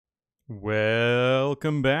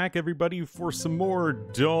Welcome back, everybody, for some more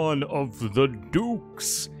Dawn of the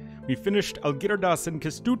Dukes. We finished Algirdas and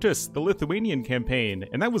Kestutis, the Lithuanian campaign,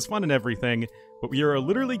 and that was fun and everything, but we are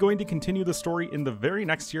literally going to continue the story in the very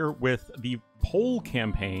next year with the Pole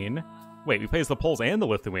campaign. Wait, we play as the Poles and the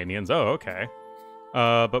Lithuanians. Oh, okay.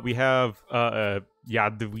 But we have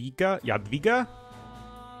Jadwiga.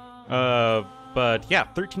 But yeah,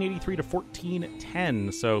 1383 to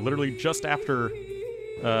 1410, so literally just after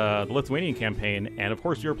the Lithuanian campaign, and of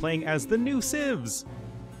course you're playing as the new civs.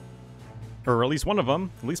 Or at least one of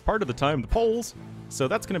them, at least part of the time, the Poles. So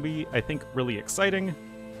that's going to be, I think, really exciting.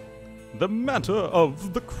 The Matter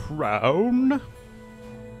of the Crown.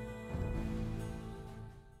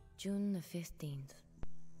 June the 15th,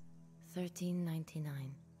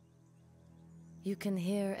 1399. You can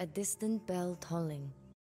hear a distant bell tolling.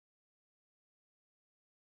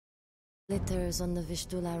 Glitters on the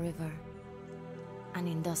Vistula River. An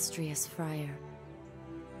industrious friar.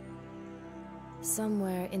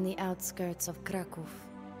 Somewhere in the outskirts of Krakow,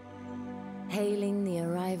 hailing the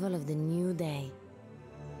arrival of the new day,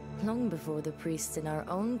 long before the priests in our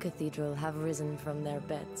own cathedral have risen from their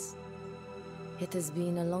beds. It has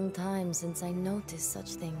been a long time since I noticed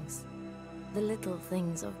such things, the little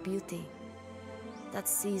things of beauty that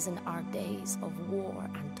season our days of war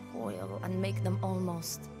and toil and make them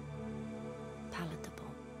almost palatable.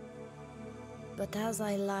 But as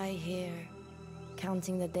I lie here,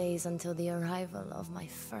 counting the days until the arrival of my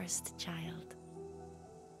first child,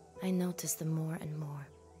 I notice them more and more.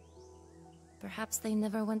 Perhaps they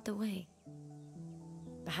never went away.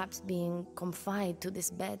 Perhaps being confined to this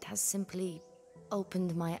bed has simply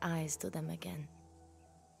opened my eyes to them again.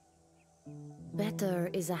 Better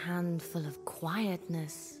is a handful of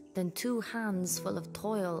quietness than 2 hands full of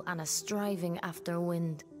toil and a striving after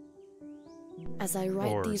wind. As I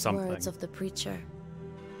write these words of the preacher,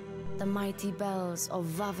 the mighty bells of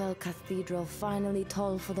Wawel Cathedral finally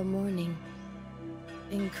toll for the morning.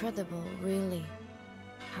 Incredible, really,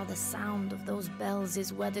 how the sound of those bells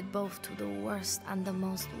is wedded both to the worst and the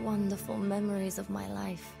most wonderful memories of my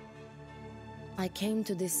life. I came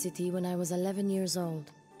to this city when I was 11 years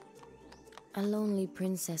old, a lonely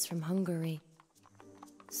princess from Hungary,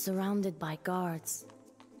 surrounded by guards,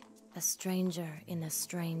 a stranger in a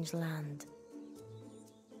strange land.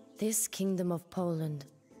 This kingdom of Poland,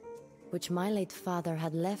 which my late father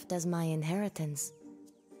had left as my inheritance,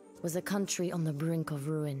 was a country on the brink of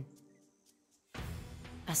ruin.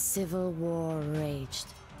 A civil war raged,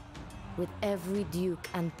 with every duke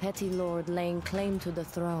and petty lord laying claim to the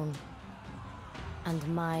throne, and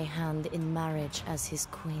my hand in marriage as his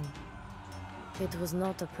queen. It was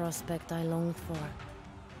not a prospect I longed for,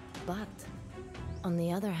 but, on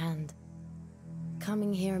the other hand,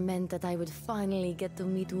 coming here meant that I would finally get to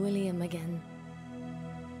meet William again.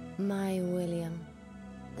 My William,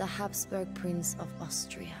 the Habsburg Prince of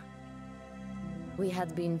Austria. We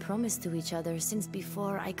had been promised to each other since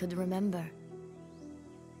before I could remember.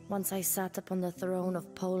 Once I sat upon the throne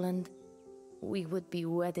of Poland, we would be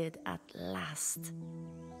wedded at last.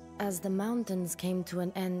 As the mountains came to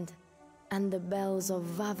an end, and the bells of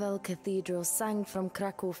Wawel Cathedral sang from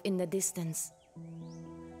Krakow in the distance,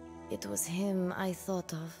 it was him I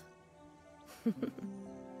thought of.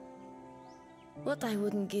 What I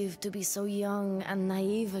wouldn't give to be so young and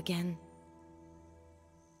naive again.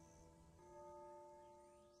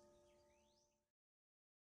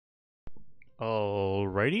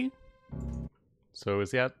 Alrighty. So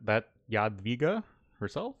is that Jadwiga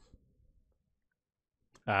herself?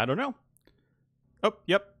 I don't know. Oh,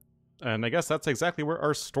 yep. And I guess that's exactly where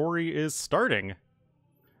our story is starting.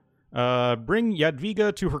 Bring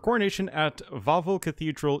Jadwiga to her coronation at Wawel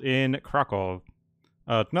Cathedral in Krakow.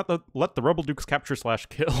 Let the rebel dukes capture /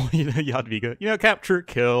 kill Jadwiga. You know, capture,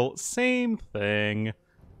 kill, same thing.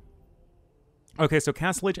 Okay, so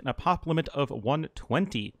castle age and a pop limit of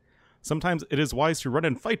 120. Sometimes it is wise to run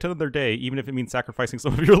and fight another day, even if it means sacrificing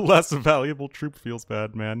some of your less valuable troop. Feels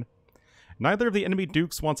bad, man. Neither of the enemy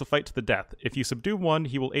dukes wants a fight to the death. If you subdue one,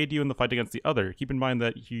 he will aid you in the fight against the other. Keep in mind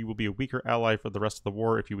that he will be a weaker ally for the rest of the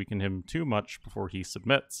war if you weaken him too much before he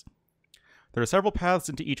submits. There are several paths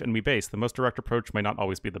into each enemy base. The most direct approach may not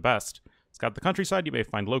always be the best. Scout the countryside, you may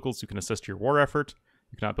find locals who can assist your war effort.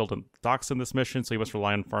 You cannot build docks in this mission, so you must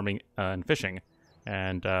rely on farming and fishing.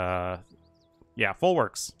 And, yeah, full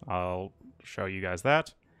works. I'll show you guys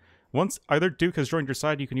that. Once either duke has joined your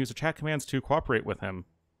side, you can use the chat commands to cooperate with him.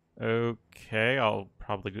 Okay, I'll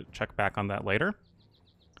probably check back on that later.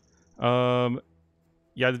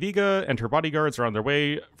 Jadwiga and her bodyguards are on their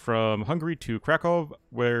way from Hungary to Krakow,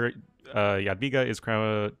 where Jadwiga is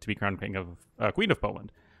to be crowned Queen of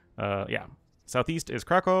Poland. Yeah. Southeast is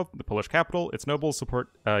Krakow, the Polish capital. Its nobles support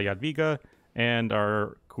Jadwiga and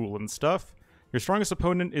are cool and stuff. Your strongest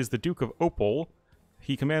opponent is the Duke of Opol.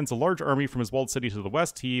 He commands a large army from his walled city to the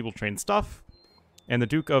west. He will train stuff. And the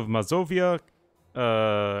Duke of Mazovia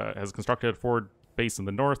has constructed a forward base in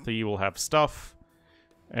the north. He will have stuff.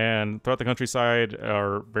 And throughout the countryside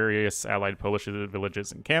are various allied Polish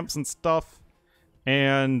villages and camps and stuff.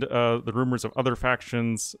 And the rumors of other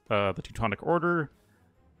factions, the Teutonic Order.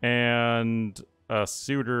 And a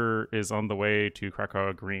suitor is on the way to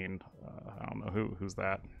Krakow Green. I don't know who's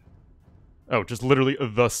that. Oh, just literally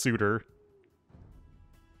the suitor.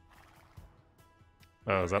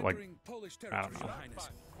 Oh, is that like... I don't know.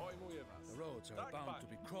 The roads are bound to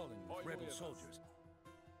be crawling with rebel soldiers.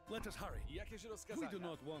 Let us hurry. We do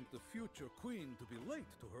not want the future queen to be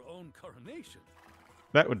late to her own coronation.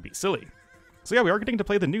 That would be silly. So yeah, we are getting to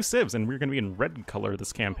play the new civs, and we're going to be in red color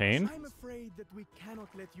this campaign. I'm afraid that we cannot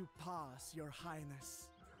let you pass, Your Highness.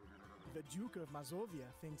 The Duke of Mazovia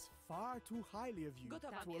thinks far too highly of you to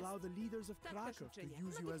allow the leaders of Krakow to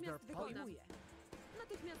use you as their puppet.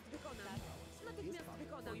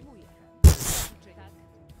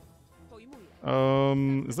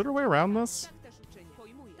 Is there a way around this?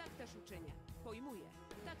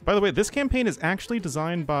 By the way, this campaign is actually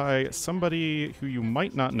designed by somebody who you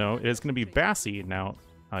might not know. It is going to be Basse. Now,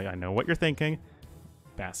 I know what you're thinking.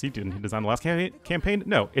 Basse, didn't he design the last campaign?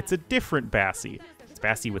 No, it's a different Basse. It's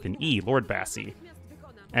Basse with an E, Lord Basse.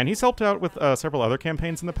 And he's helped out with several other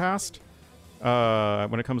campaigns in the past.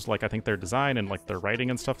 When it comes to, like, I think their design and, like, their writing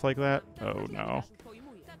and stuff like that. Oh, no.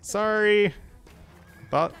 Sorry.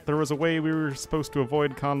 Thought there was a way we were supposed to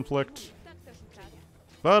avoid conflict.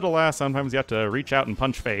 But alas, sometimes you have to reach out and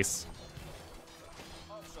punch face.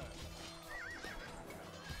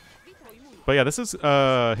 But yeah, this is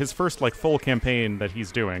his first like full campaign that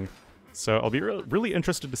he's doing. So I'll be really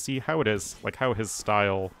interested to see how it is, like how his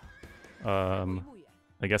style,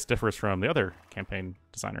 I guess, differs from the other campaign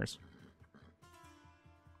designers.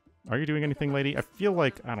 Are you doing anything, lady? I feel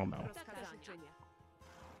like, I don't know.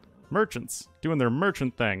 Merchants, doing their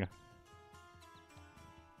merchant thing.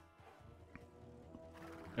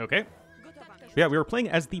 Okay. Yeah, we were playing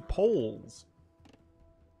as the Poles.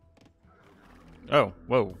 Oh,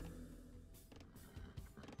 whoa.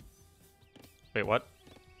 Wait, what?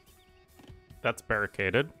 That's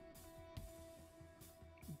barricaded.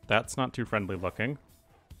 That's not too friendly looking.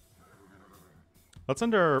 Let's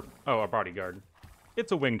enter... Oh, a bodyguard.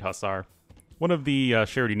 It's a winged hussar. One of the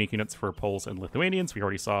shared unique units for Poles and Lithuanians. We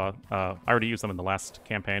already saw... I already used them in the last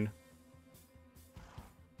campaign.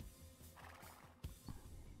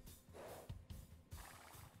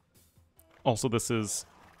 Also, this is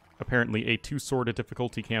apparently a two-sworded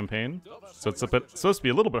difficulty campaign, so it's supposed to be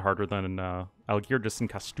a little bit harder than Algirdus and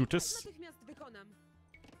Castutus.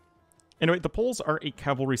 Anyway, the Poles are a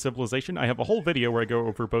cavalry civilization. I have a whole video where I go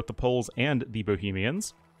over both the Poles and the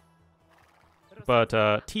Bohemians. But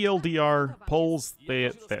TLDR, Poles,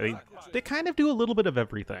 they kind of do a little bit of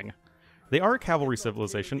everything. They are a cavalry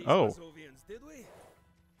civilization. Oh.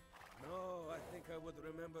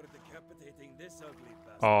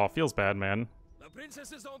 Oh, feels bad, man. The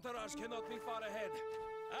princess's entourage cannot be far ahead.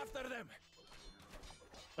 After them.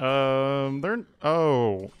 They're...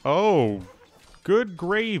 Oh. Good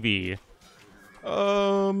gravy.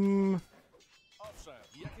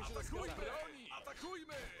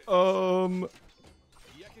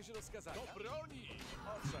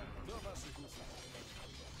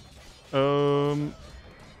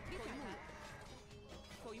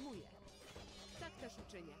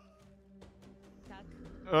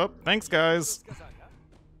 Oh, thanks, guys.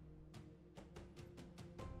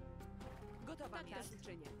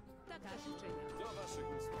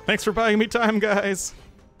 Thanks for buying me time, guys.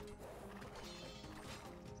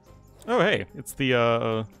 Oh, hey, it's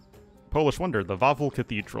the Polish wonder, the Wawel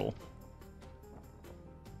Cathedral.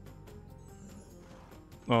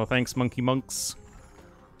 Oh, thanks, monkey monks.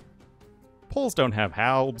 Poles don't have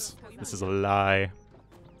halbs. This is a lie.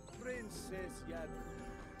 Princess Jadwiga,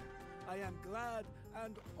 I am glad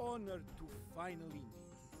and honored to finally meet.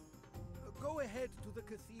 Go ahead to the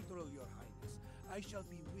cathedral, Your Highness. I shall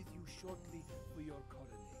be with you shortly for your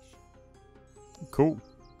coronation. Cool.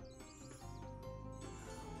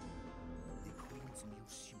 The Queen's new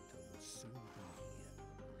suitor will soon be here.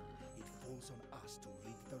 It falls on us to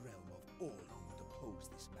rid the realm of all who would oppose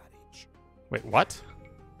this marriage. Wait, what?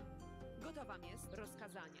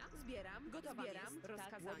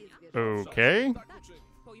 Okay.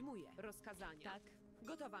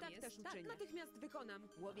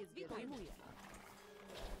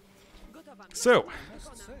 So,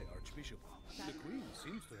 The Queen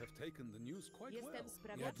seems to have taken the news quite well.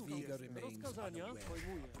 Jadwiga remains unaware of her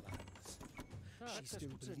plans. She still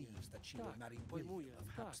believes that she will marry William of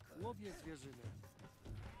Habsburg. Truth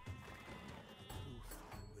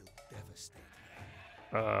will devastate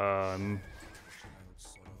her. Child's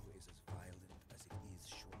sorrow is as violent as it is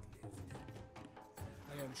short-lived.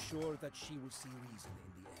 I am sure that she will see reason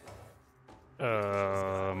in the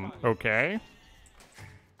end. Okay.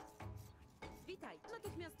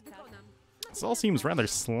 This all seems rather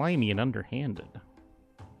slimy and underhanded.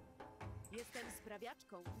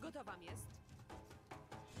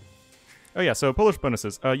 Oh yeah, so Polish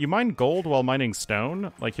bonuses. You mine gold while mining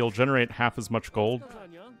stone. Like, you'll generate half as much gold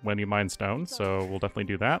when you mine stone, so we'll definitely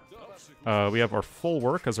do that. We have our full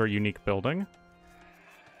work as our unique building.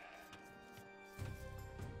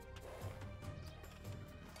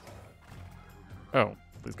 Oh,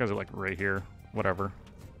 these guys are like right here. Whatever.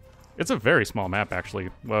 It's a very small map, actually.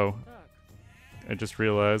 Whoa. I just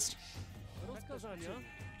realized.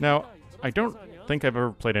 Now, I don't think I've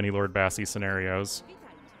ever played any Lord Basse scenarios,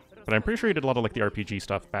 but I'm pretty sure he did a lot of like the RPG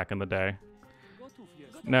stuff back in the day.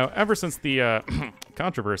 Now, ever since the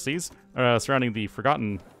controversies surrounding the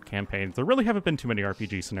Forgotten campaigns, there really haven't been too many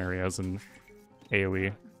RPG scenarios in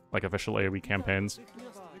AoE, like official AoE campaigns.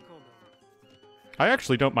 I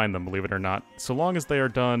actually don't mind them, believe it or not, so long as they are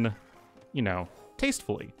done, you know,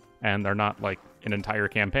 tastefully, and they're not like an entire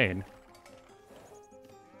campaign.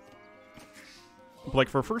 But like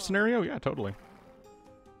for a first scenario, yeah, totally.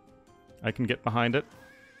 I can get behind it.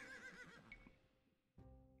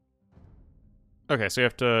 Okay, so you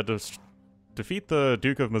have to defeat the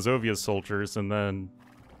Duke of Mazovia's soldiers and then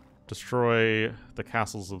destroy the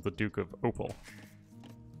castles of the Duke of Opal.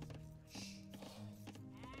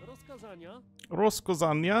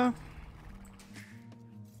 Rozkazania?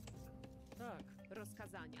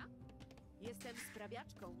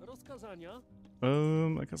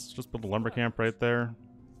 I guess just build a lumber camp right there.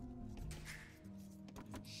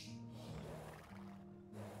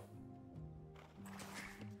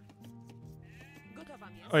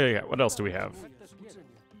 Oh yeah, what else do we have?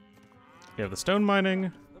 We have the stone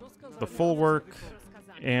mining, the full work,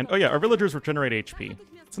 and oh yeah, our villagers regenerate HP.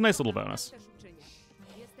 It's a nice little bonus.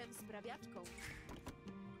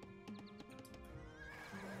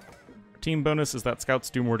 Team bonus is that scouts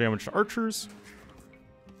do more damage to archers.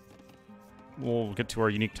 We'll get to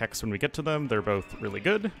our unique techs when we get to them. They're both really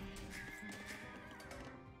good.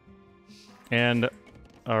 And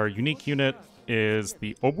our unique unit is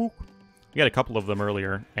the Obu. We had a couple of them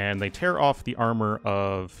earlier, and they tear off the armor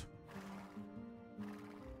of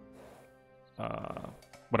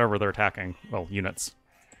whatever they're attacking. Well, units.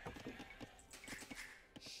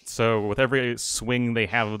 So with every swing they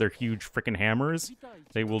have of their huge frickin' hammers,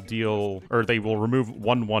 they will deal, or they will remove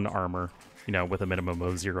 1/1 armor, you know, with a minimum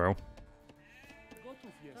of 0.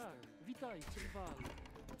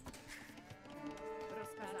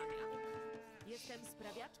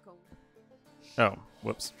 Oh,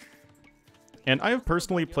 whoops. And I have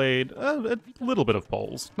personally played a little bit of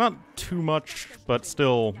Poles. Not too much, but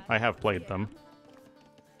still, I have played them.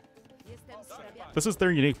 This is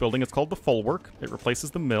their unique building. It's called the Folwark. It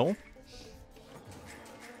replaces the mill.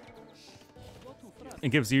 It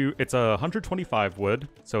gives you, it's 125 wood,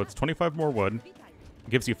 so it's 25 more wood. It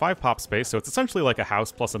gives you 5 pop space, so it's essentially like a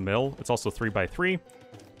house plus a mill. It's also 3x3.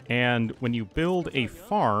 And when you build a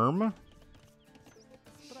farm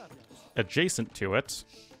adjacent to it,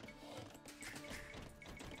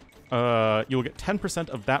 you'll get 10%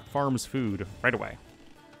 of that farm's food right away.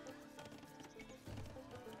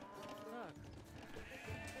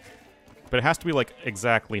 But it has to be, like,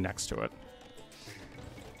 exactly next to it.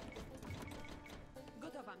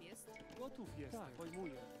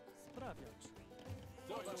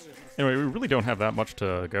 Anyway, we really don't have that much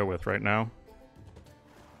to go with right now.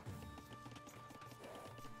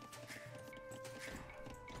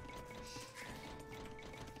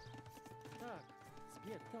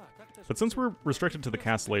 But since we're restricted to the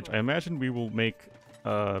Castle Age, I imagine we will make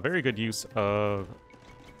very good use of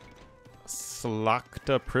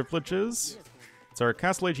Slakta privileges. It's our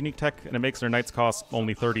Castle Age unique tech, and it makes their knights cost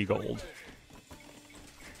only 30 gold.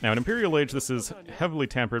 Now, in Imperial Age, this is heavily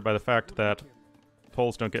tampered by the fact that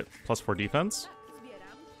Poles don't get +4 defense.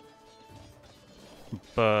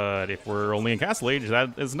 But if we're only in Castle Age,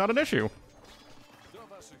 that is not an issue.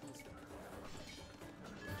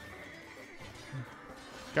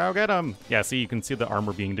 Go get him! Yeah, see, you can see the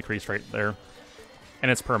armor being decreased right there. And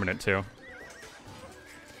it's permanent, too.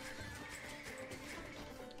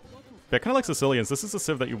 Yeah, kind of like Sicilians, this is a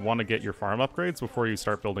civ that you want to get your farm upgrades before you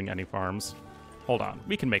start building any farms. Hold on,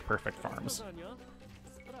 we can make perfect farms.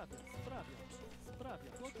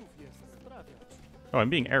 Oh, I'm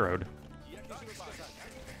being arrowed.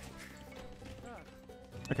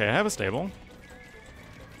 Okay, I have a stable.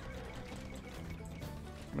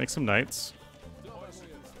 Make some knights.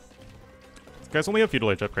 These guys only have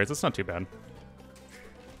feudal age upgrades. That's not too bad.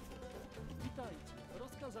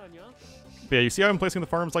 But yeah, you see how I'm placing the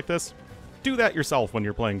farms like this? Do that yourself when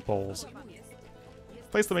you're playing Poles.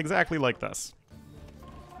 Place them exactly like this.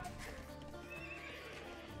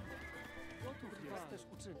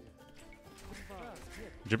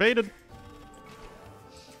 Debated.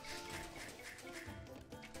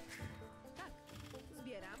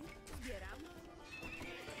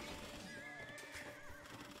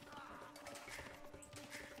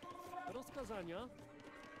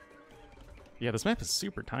 Yeah, this map is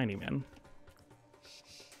super tiny, man.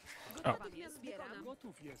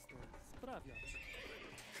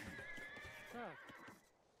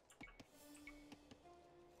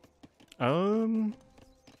 Oh.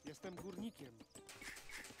 Jestem górnikiem.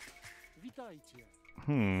 Witajcie.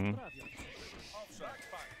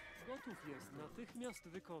 Gotów jest. Natychmiast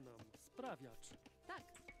wykonam. Sprawiacz. Tak.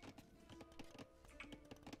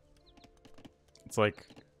 It's like,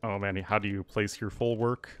 oh man, how do you place your full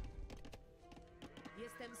work?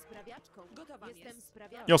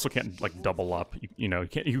 You also can't like double up. You know,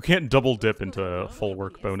 you can't double dip into full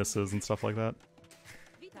work bonuses and stuff like that.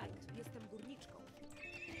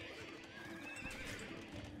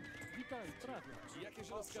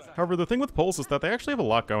 However, the thing with Poles is that they actually have a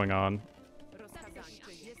lot going on.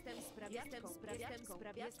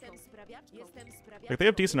 Like, they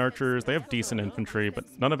have decent archers, they have decent infantry, but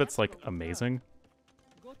none of it's like amazing.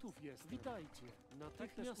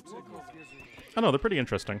 I know, they're pretty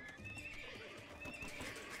interesting.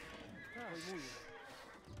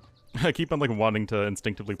 I keep on like wanting to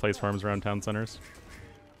instinctively place farms around town centers.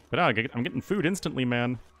 But now I'm getting food instantly,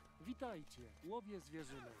 man.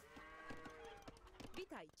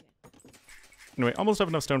 Anyway, almost have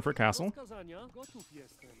enough stone for a castle.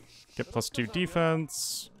 Get +2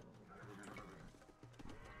 defense.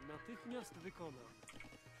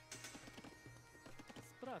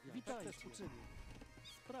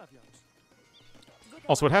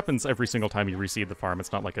 Also, it happens every single time you reseed the farm.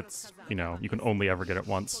 It's not like it's, you know, you can only ever get it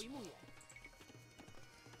once.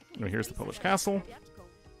 Anyway, here's the Polish castle. You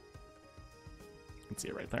can see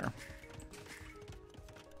it right there.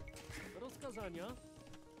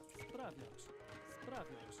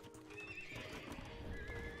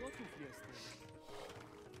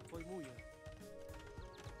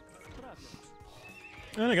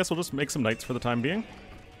 And I guess we'll just make some knights for the time being.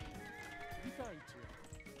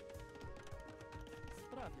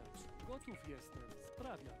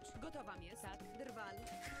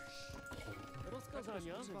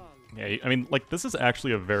 Yeah, I mean, like, this is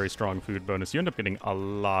actually a very strong food bonus. You end up getting a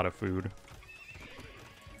lot of food.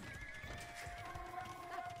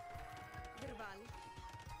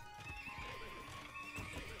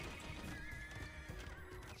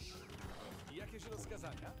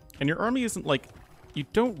 And your army isn't like, you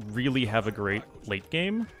don't really have a great late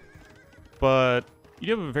game, but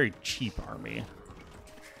you have a very cheap army.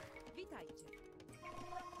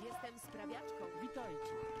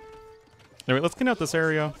 Anyway, let's clean out this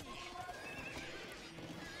area.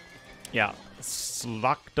 Yeah,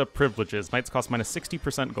 Slakta privileges. Knights cost minus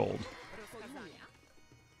 60% gold.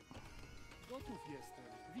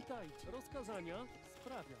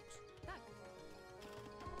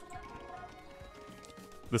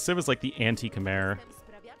 The Civ is like the anti-Khmer.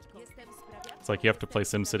 It's like you have to play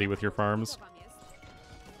SimCity with your farms.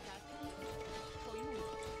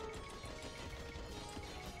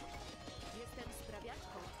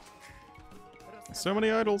 So many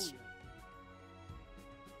idols.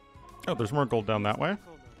 Oh, there's more gold down that way.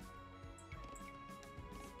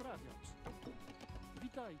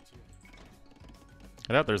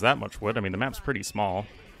 I doubt there's that much wood. I mean, the map's pretty small.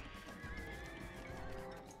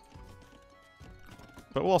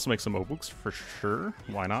 But we'll also make some obuks for sure.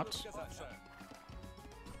 Why not?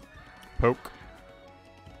 Poke.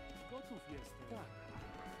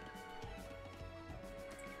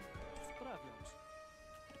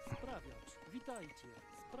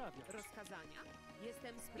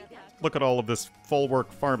 Look at all of this full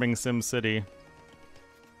work farming SimCity.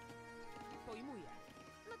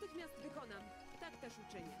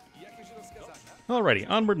 Alrighty,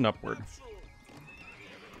 onward and upward.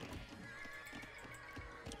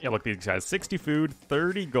 Yeah, look, these guys, 60 food,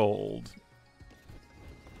 30 gold.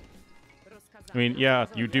 I mean, yeah,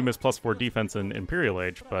 you do miss +4 defense in Imperial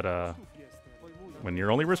Age, but when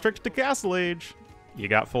you're only restricted to Castle Age, you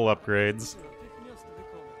got full upgrades.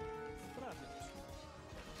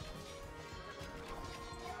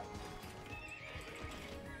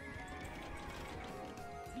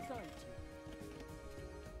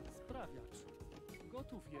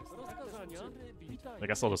 jest? Rozkazania? Witaj. I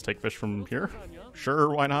guess I'll just take fish from here. Sure,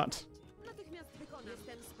 why not?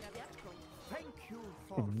 Thank you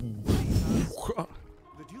for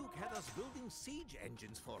the Duke had us building siege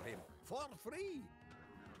engines for him for free.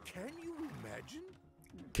 Can you imagine?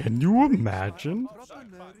 Can you imagine?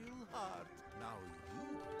 Entrepreneurial heart. Now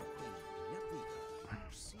you, Jadwiga,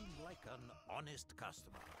 seem like an honest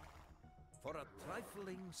customer. For a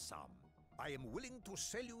trifling sum, I am willing to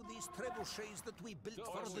sell you these trebuchets that we built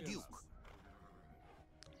for the Duke.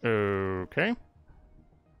 Okay.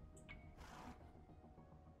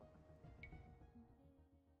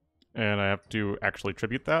 And I have to actually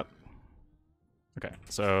tribute that. Okay,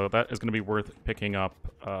 so that is going to be worth picking up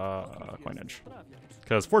coinage.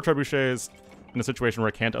 Because 4 trebuchets in a situation where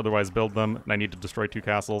I can't otherwise build them, and I need to destroy 2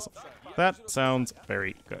 castles, that sounds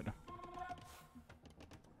very good.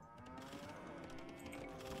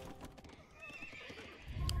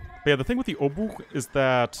 But yeah, the thing with the Obuk is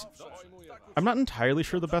that I'm not entirely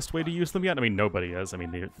sure the best way to use them yet. I mean, nobody is. I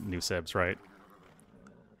mean, the new Sibs, right?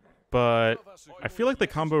 But I feel like they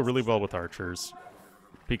combo really well with archers.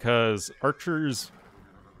 Because archers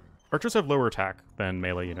have lower attack than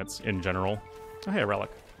melee units in general. Oh, hey, a relic.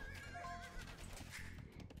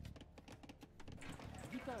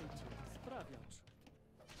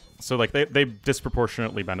 So, like, they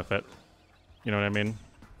disproportionately benefit. You know what I mean?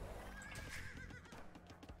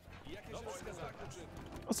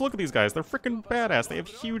 Let's look at these guys. They're freaking badass. They have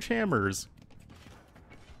huge hammers.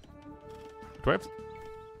 Do I have...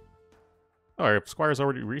 Oh, our squire's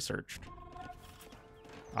already researched.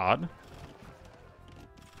 Odd.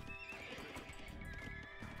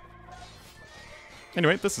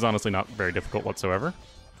 Anyway, this is honestly not very difficult whatsoever.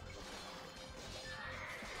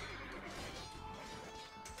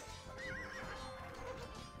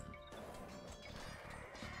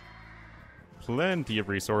 Plenty of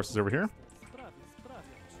resources over here.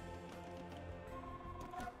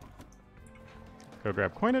 Go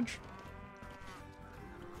grab coinage.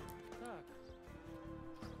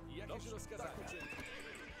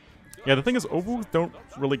 Yeah, the thing is, Obus don't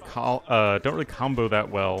really combo that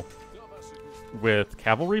well with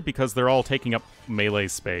cavalry because they're all taking up melee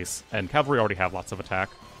space, and cavalry already have lots of attack.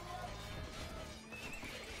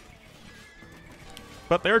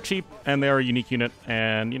 But they're cheap, and they're a unique unit,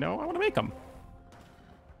 and, you know, I want to make them.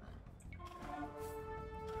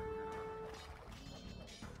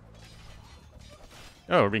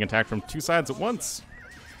 Oh, we're being attacked from 2 sides at once.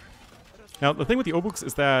 Now, the thing with the Obuks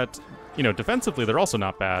is that, you know, defensively, they're also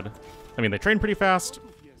not bad. I mean, they train pretty fast.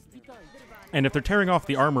 And if they're tearing off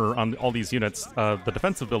the armor on all these units, the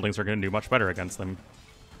defensive buildings are going to do much better against them.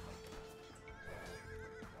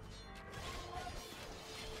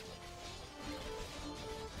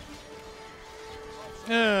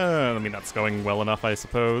 I mean, that's going well enough, I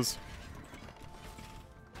suppose.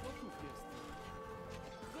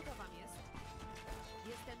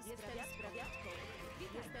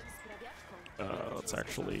 Let's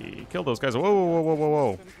actually kill those guys. Whoa, whoa, whoa, whoa, whoa,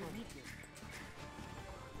 whoa.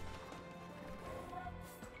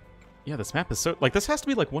 Yeah, this map is so... Like, this has to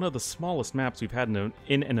be, like, one of the smallest maps we've had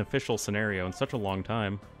in an official scenario in such a long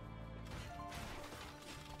time.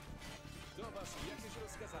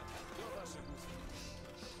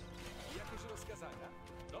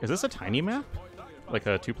 Is this a tiny map? Like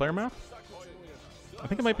a 2-player map? I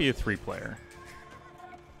think it might be a 3-player.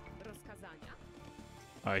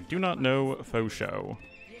 I do not know faux show.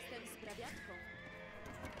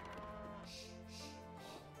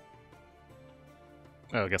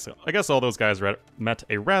 Oh, I guess all those guys met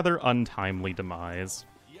a rather untimely demise.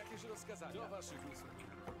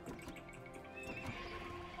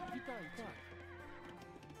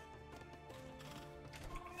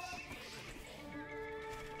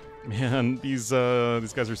 Man, these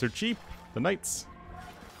guys are so cheap. The knights.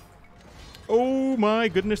 Oh my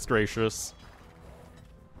goodness gracious.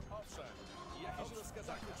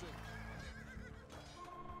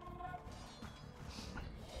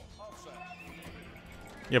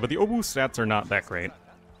 Yeah, but the Obu stats are not that great.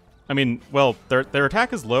 I mean, well, their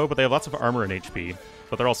attack is low, but they have lots of armor and HP.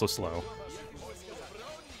 But they're also slow.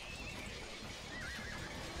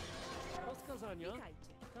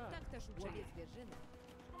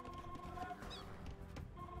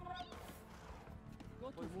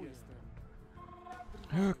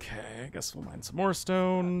 Okay, I guess we'll mine some more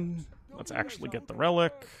stone. Let's actually get the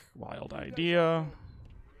relic. Wild idea.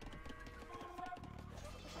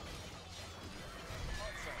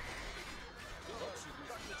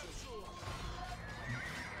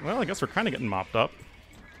 Well, I guess we're kind of getting mopped up.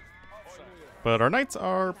 But our knights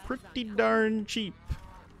are pretty darn cheap.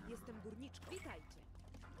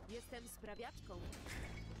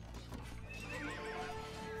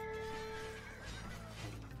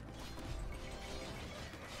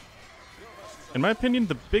 In my opinion,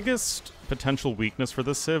 the biggest potential weakness for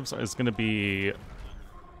this civs is going to be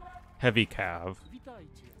heavy cav.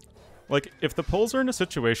 Like, if the Poles are in a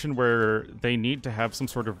situation where they need to have some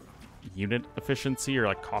sort of unit efficiency or,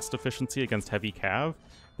 like, cost efficiency against heavy cav,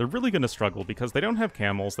 they're really going to struggle because they don't have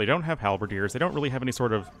camels, they don't have halberdiers, they don't really have any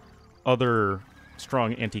sort of other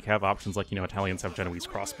strong anti-cav options like, you know, Italians have Genoese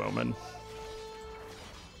crossbowmen.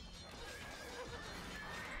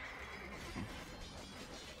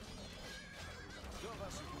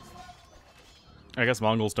 I guess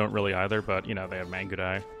Mongols don't really either, but, you know, they have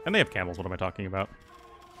Mangudai. And they have camels, what am I talking about?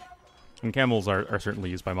 And camels are certainly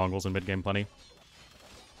used by Mongols in mid-game plenty.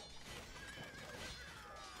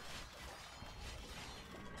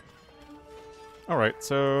 Alright,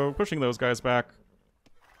 so pushing those guys back.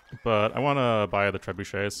 But I want to buy the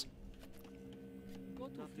trebuchets.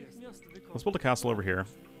 Let's build a castle over here.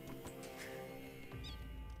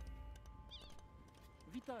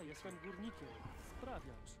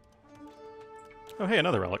 Oh, hey,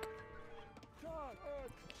 another relic.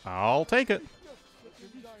 I'll take it.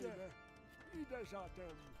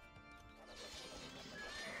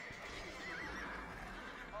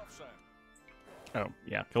 Oh,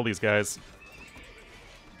 yeah, kill these guys.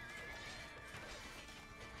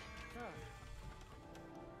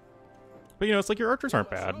 But, you know, it's like your archers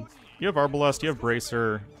aren't bad. You have Arbalest, you have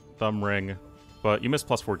Bracer, Thumb Ring, but you miss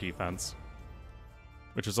 +4 defense.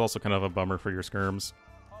 Which is also kind of a bummer for your skirms.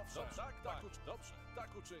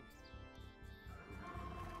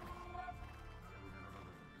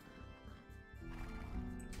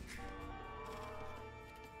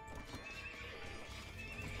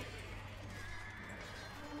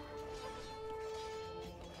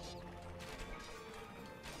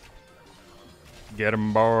 Get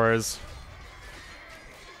 'em, boys.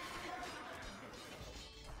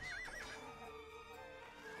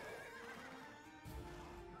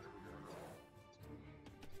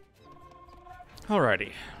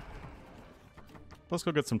 Alrighty. Let's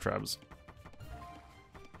go get some trebs.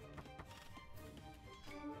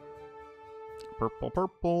 Purple,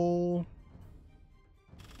 purple.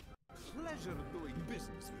 Pleasure doing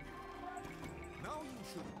business with you. Now you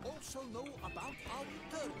should also know about our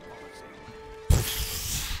return policy.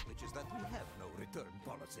 Which is that we have no return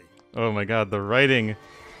policy. Oh my god, the writing.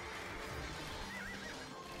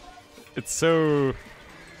 It's so...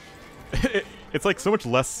 it's like so much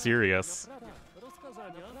less serious.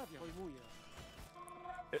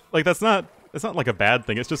 Like, it's not like a bad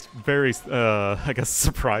thing, it's just very, I guess,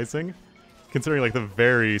 surprising. Considering, like, the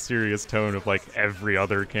very serious tone of, like, every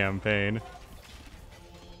other campaign.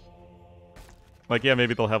 Like, yeah,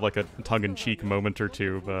 maybe they'll have, like, a tongue-in-cheek moment or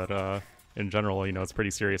two, but, in general, you know, it's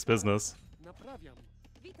pretty serious business.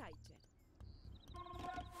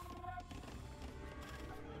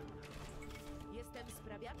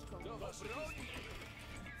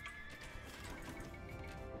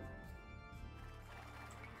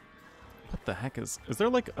 What the heck is there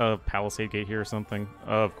like a palisade gate here or something?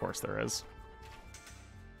 Of course there is.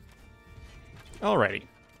 Alrighty.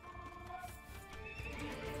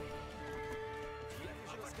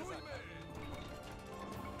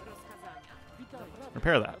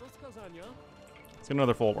 Repair that. Let's get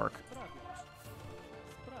another full work.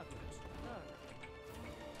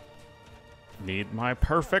 Need my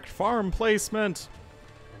perfect farm placement.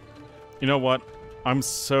 You know what? I'm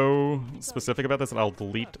so specific about this that I'll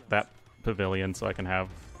delete that pavilion so I can have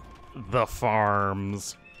the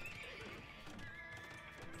farms.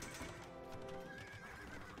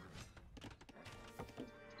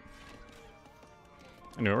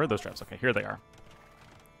 I knew where are those traps? Okay, here they are.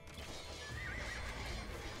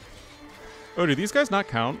 Oh, do these guys not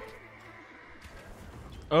count?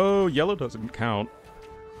 Oh, yellow doesn't count.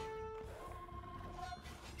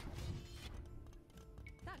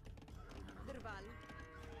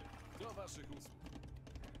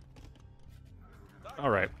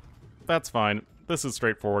 Alright, that's fine. This is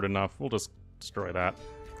straightforward enough. We'll just destroy that.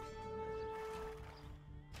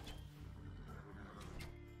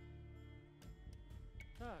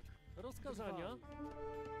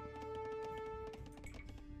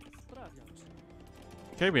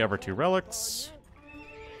 Okay, we have our 2 relics.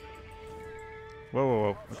 Whoa, whoa,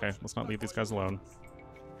 whoa. Okay, let's not leave these guys alone.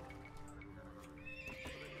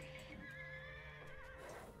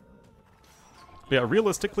 Yeah,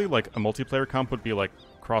 realistically, like, a multiplayer comp would be, like,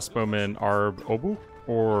 crossbowmen, arb, obu,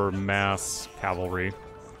 or mass cavalry.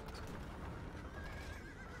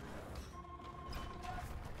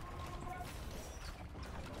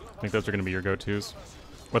 I think those are going to be your go-tos.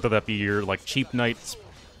 Whether that be your, like, cheap knights,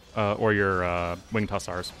 or your, winged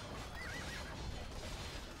hussars.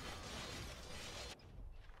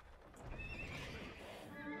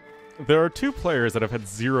 There are two players that have had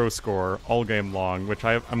 0 score all game long, which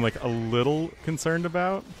I'm like a little concerned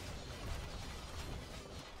about.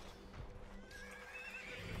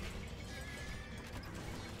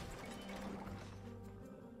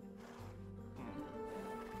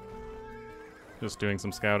 Just doing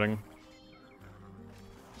some scouting.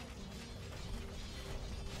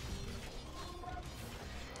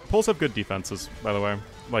 Poles have good defenses, by the way.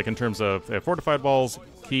 Like in terms of they have fortified walls,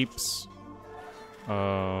 keeps,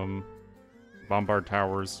 bombard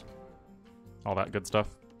towers, all that good stuff.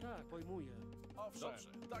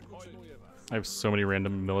 I have so many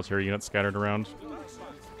random military units scattered around.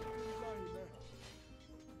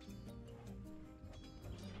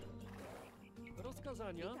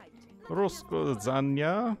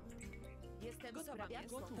 Rozkazania.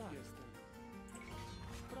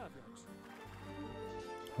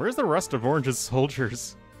 Where's the rest of Orange's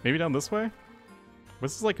soldiers? Maybe down this way?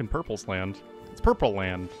 This is like in Purple's land. It's Purple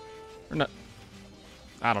land. Or not.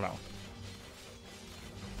 I don't know.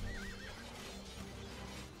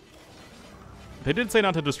 They did say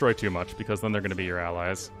not to destroy too much, because then they're going to be your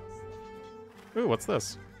allies. Ooh, what's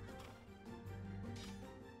this?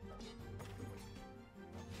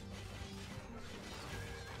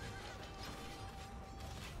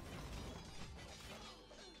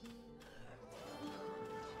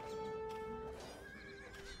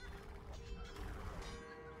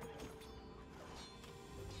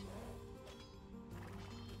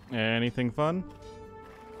 Anything fun?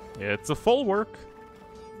 It's a full work.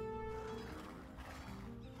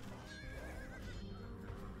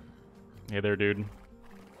 Hey there, dude.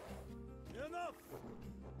 Enough!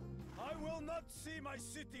 I will not see my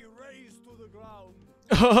city razed to the ground.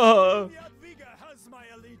 Jadwiga has my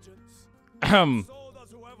allegiance. So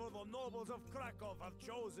does whoever the nobles of Krakow have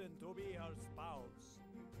chosen to be her spouse.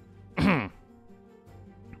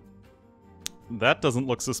 That doesn't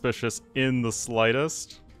look suspicious in the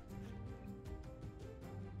slightest.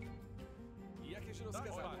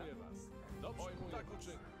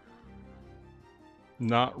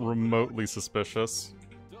 Not remotely suspicious.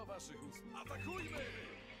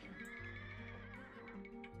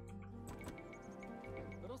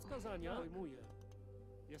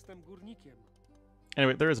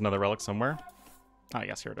 Anyway, there is another relic somewhere. Ah,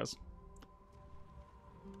 yes, here it is.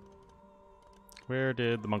 Where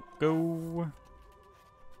did the monk go?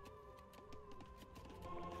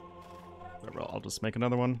 I'll just make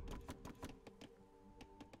another one.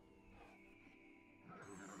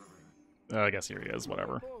 I guess here he is,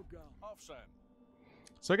 whatever.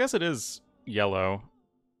 So I guess it is yellow.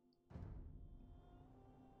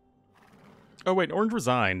 Oh wait, Orange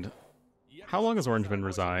resigned. How long has Orange been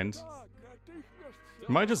resigned?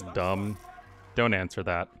 Am I just dumb? Don't answer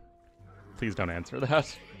that. Please don't answer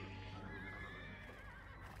that.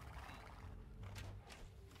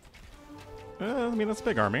 I mean, that's a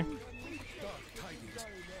big army. It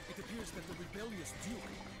appears that the rebellious Duke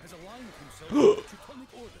has aligned himself with the Teutonic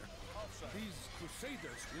Order. These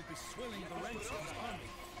crusaders will be swelling the ranks of his army.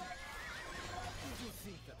 Did you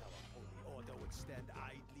think that our holy order would stand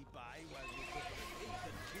idly by while you put a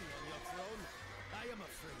pagan king on your throne? I am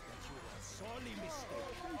afraid that you are sorely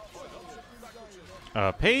mistaken.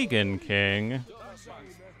 A pagan king?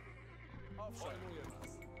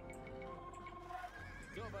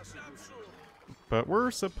 But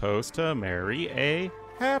we're supposed to marry a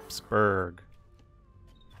Habsburg.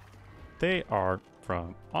 They are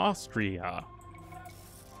from Austria.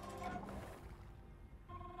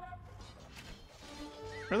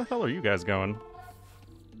 Where the hell are you guys going?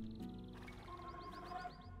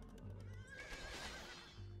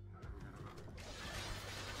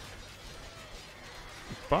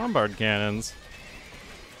 Bombard cannons.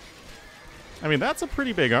 I mean, that's a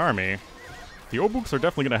pretty big army. The Obuks are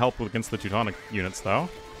definitely going to help against the Teutonic units, though.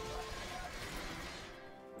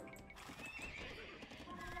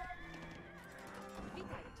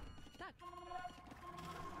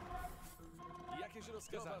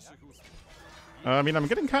 I mean, I'm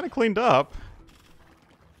getting kind of cleaned up.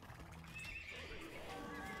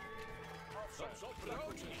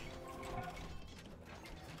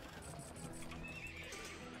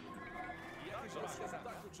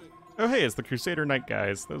 Oh, hey, it's the Crusader Knight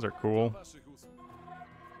guys. Those are cool.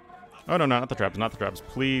 Oh, no, not the traps, not the traps.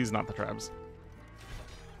 Please, not the traps.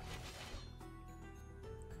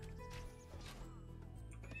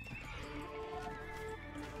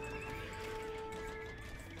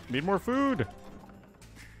 Need more food.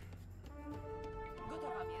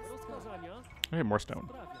 Okay, more stone.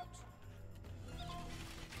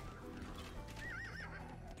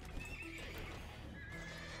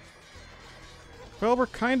 Well, we're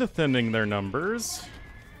kind of thinning their numbers.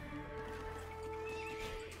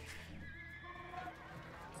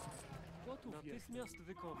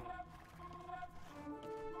 Krakowa.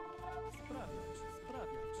 Sprawiać,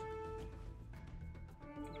 sprawiać.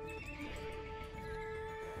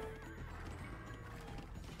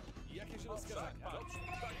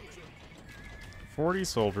 40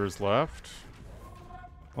 soldiers left.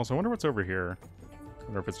 Also, I wonder what's over here. I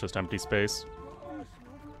wonder if it's just empty space.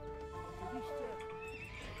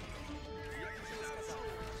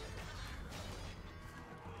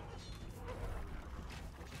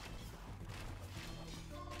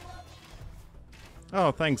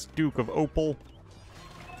 Oh, thanks, Duke of Opal.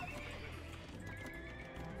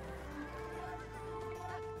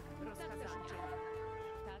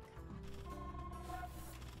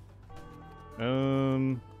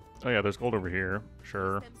 Oh yeah, there's gold over here.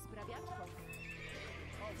 Sure.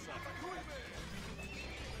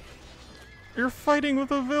 You're fighting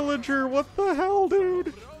with a villager! What the hell,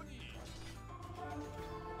 dude?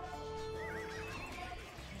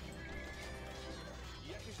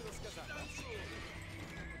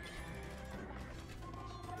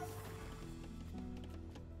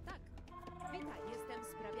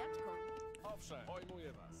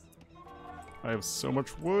 I have so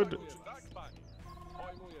much wood.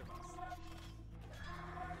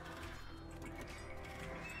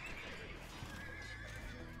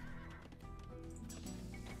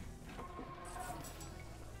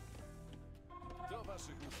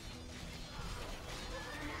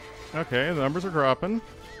 Okay, the numbers are dropping.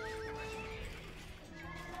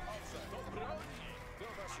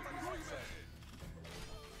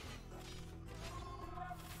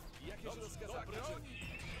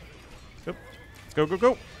 Yep. Let's go, go,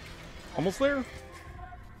 go. Almost there.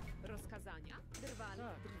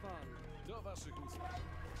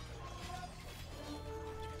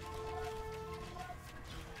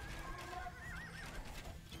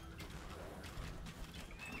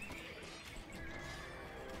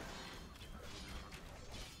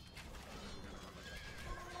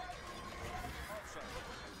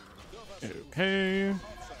 Okay.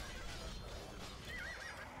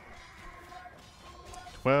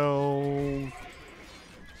 12.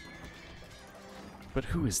 But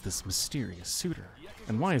who is this mysterious suitor?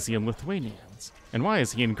 And why is he in Lithuanians? And why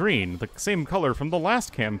is he in green, the same color from the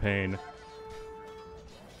last campaign?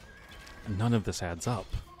 None of this adds up.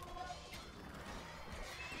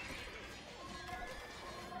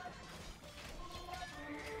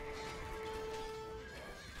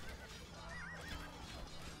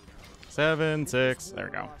 Seven, 6, there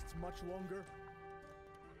we go. Much longer,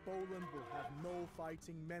 Poland will have no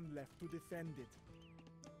fighting men left to defend it.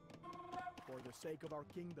 For the sake of our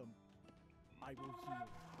kingdom, I will yield.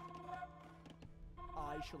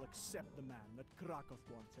 I shall accept the man that Krakow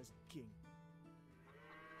wants as king.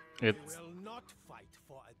 We will not fight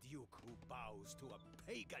for a duke who bows to a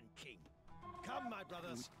pagan king. Come, my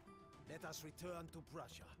brothers, let us return to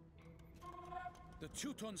Prussia. The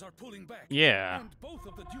Teutons are pulling back. Yeah. And both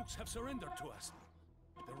of the dukes have surrendered to us.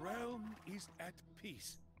 The realm is at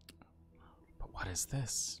peace. But what is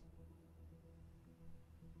this?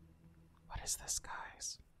 What is this,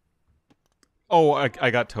 guys? Oh,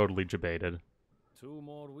 I got totally debated. 2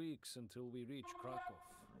 more weeks until we reach Krakow.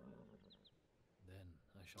 Then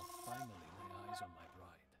I shall finally lay eyes on my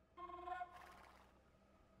bride.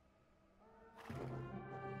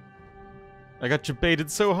 I got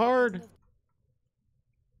debated so hard.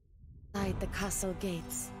 Inside the castle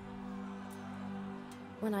gates.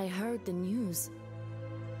 When I heard the news,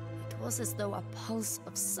 it was as though a pulse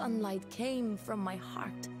of sunlight came from my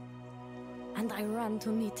heart, and I ran to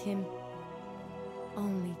meet him,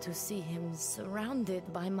 only to see him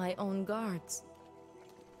surrounded by my own guards.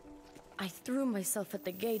 I threw myself at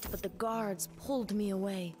the gate, but the guards pulled me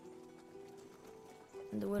away,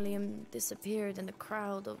 and William disappeared in the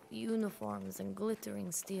crowd of uniforms and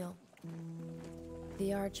glittering steel.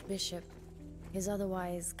 The Archbishop, his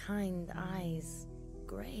otherwise kind eyes,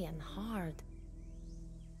 gray and hard,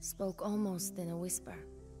 spoke almost in a whisper,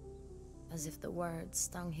 as if the words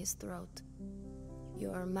stung his throat.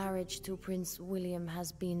 Your marriage to Prince William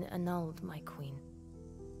has been annulled, my queen.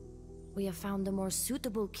 We have found a more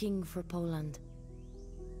suitable king for Poland.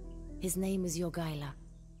 His name is Jadwiga,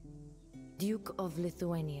 Duke of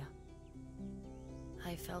Lithuania.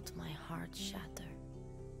 I felt my heart shatter.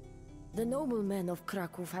 The noblemen of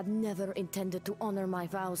Krakow had never intended to honor my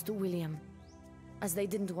vows to William, as they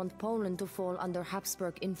didn't want Poland to fall under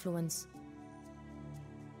Habsburg influence.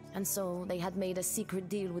 And so they had made a secret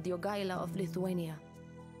deal with Jadwiga of Lithuania.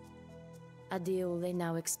 A deal they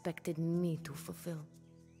now expected me to fulfill.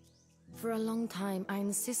 For a long time, I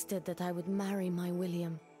insisted that I would marry my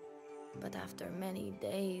William. But after many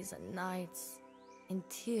days and nights, in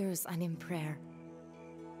tears and in prayer,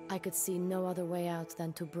 I could see no other way out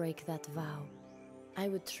than to break that vow. I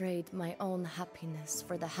would trade my own happiness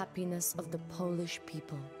for the happiness of the Polish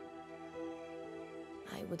people.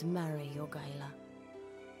 I would marry Jogaila,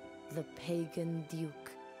 the pagan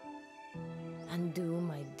duke, and do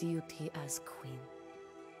my duty as queen.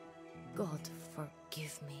 God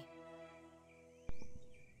forgive me.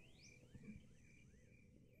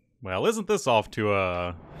 Well, isn't this off to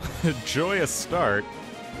a joyous start?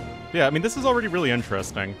 Yeah, I mean, this is already really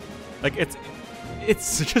interesting. Like, it's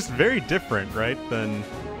just very different, right, than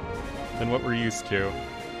what we're used to.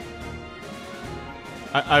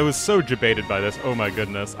 I was so debated by this, oh my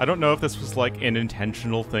goodness. I don't know if this was, like, an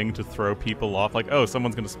intentional thing to throw people off, like, oh,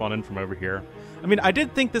 someone's gonna spawn in from over here. I mean, I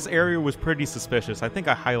did think this area was pretty suspicious. I think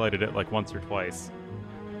I highlighted it, like, once or twice.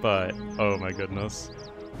 But, oh my goodness.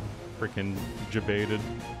 Freaking debated.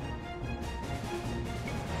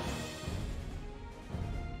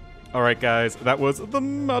 Alright guys, that was the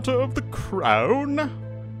matter of the crown.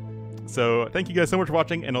 So, thank you guys so much for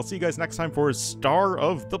watching, and I'll see you guys next time for Star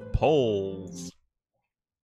of the Poles.